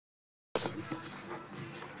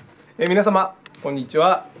皆様こんにち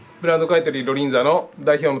は。ブランド買取ロリンザの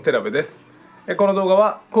代表の寺部です。この動画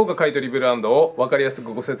は高価買取ブランドを分かりやす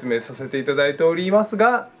くご説明させていただいております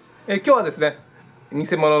が、今日はですね、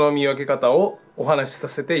偽物の見分け方をお話しさ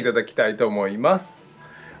せていただきたいと思います。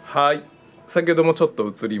はい、先ほどもちょっ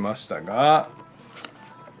と映りましたが、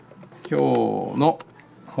今日の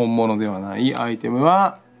本物ではないアイテム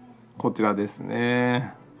はこちらです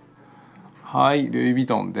ね。はい、ルイ・ヴィ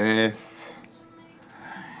トンです。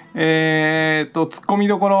ツッコミ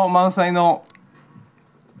どころ満載の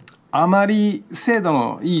あまり精度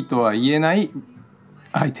のいいとは言えない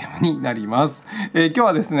アイテムになります。今日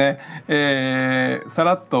はですね、さ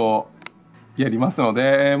らっとやりますの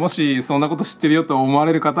で、もしそんなこと知ってるよと思わ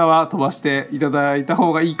れる方は飛ばしていただいた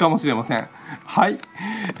方がいいかもしれません。はい、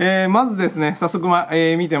まずですね、早速、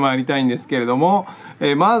見てまいりたいんですけれども、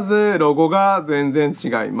まずロゴが全然違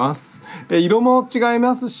います。色も違い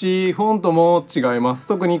ますし、フォントも違います。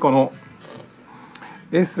特にこの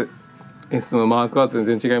S のマークは全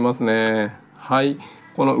然違いますね。はい、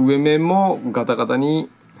この上面もガタガタに、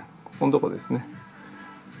ここのとこですね。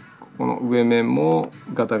この上面も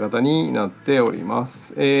ガタガタになっておりま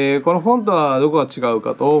す。このフォントはどこが違う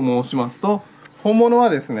かと申しますと、本物は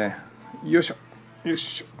ですね、よいしょよい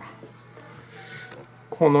しょ、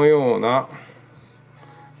このような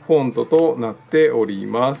フォントとなっており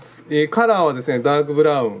ます。カラーはですね、ダークブ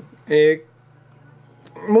ラウン、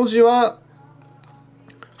文字は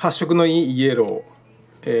発色のいいイエロ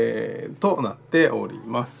ー、となっており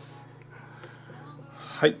ます。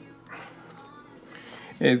はい、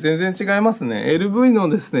全然違いますね。LV の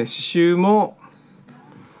ですね、刺繍も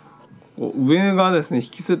こう上がですね引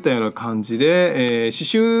きつったような感じで、刺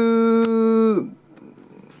繍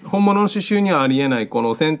本物の刺繍にはありえないこ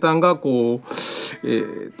の先端がこ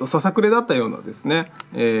う、ささくれだったようなですね、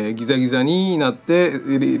ギザギザになって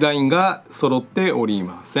ラインが揃っており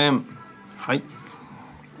ません。はい、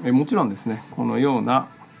もちろんですね、このような、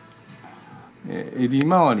襟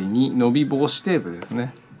周りに伸び防止テープです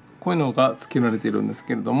ね、こういうのが付けられているんです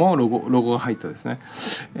けれども、ロゴが入ったですね、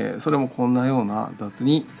それもこんなような雑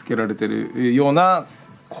に付けられているような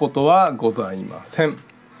ことはございません。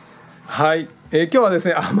はい、今日はです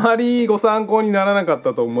ね、あまりご参考にならなかっ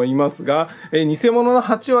たと思いますが、偽物の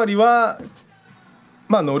8割は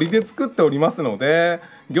ノリで作っておりますので、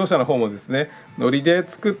業者の方もですねノリで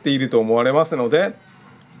作っていると思われますので、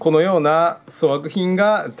このような粗悪品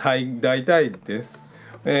が大体です。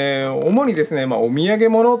主にですね、お土産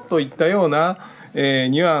物といったような、ニ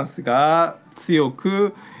ュアンスが強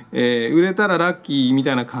く、売れたらラッキーみ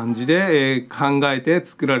たいな感じで、考えて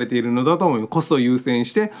作られているのだと思います。コストを優先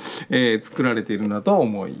して、作られているのだと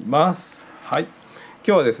思います。はい、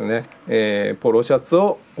今日はですね、ポロシャツ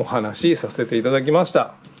をお話しさせていただきまし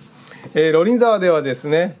た。ロリンザではです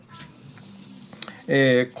ね、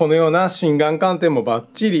このような真贋鑑定もバッ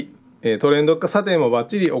チリ、トレンド化査定もバッ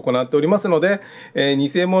チリ行っておりますので、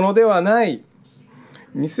偽物ではない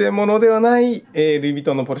ルイ・ヴィ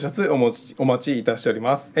トンのポロシャツお待ちいたしており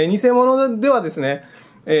ます。偽物ではですね、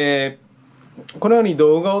このように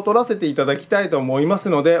動画を撮らせていただきたいと思います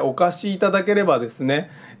ので、お貸しいただければですね、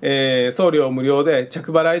送料無料で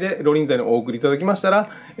着払いでロリンザにお送りいただきましたら、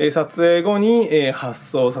撮影後に、発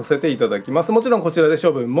送させていただきます。もちろんこちらで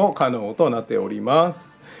処分も可能となっておりま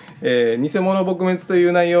す。偽物撲滅とい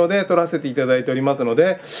う内容で撮らせていただいておりますの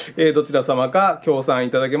で、どちら様か協賛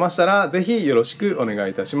いただけましたらぜひよろしくお願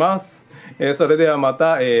いいたします。それではま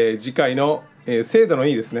た、次回の、精度の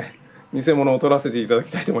いいですね偽物を撮らせていただ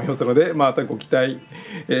きたいと思いますので、またご期待、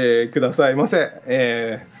くださいま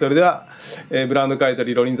せ。それでは、ブランド買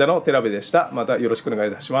取ロリンザの寺部でした。またよろしくお願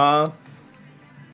いいたします。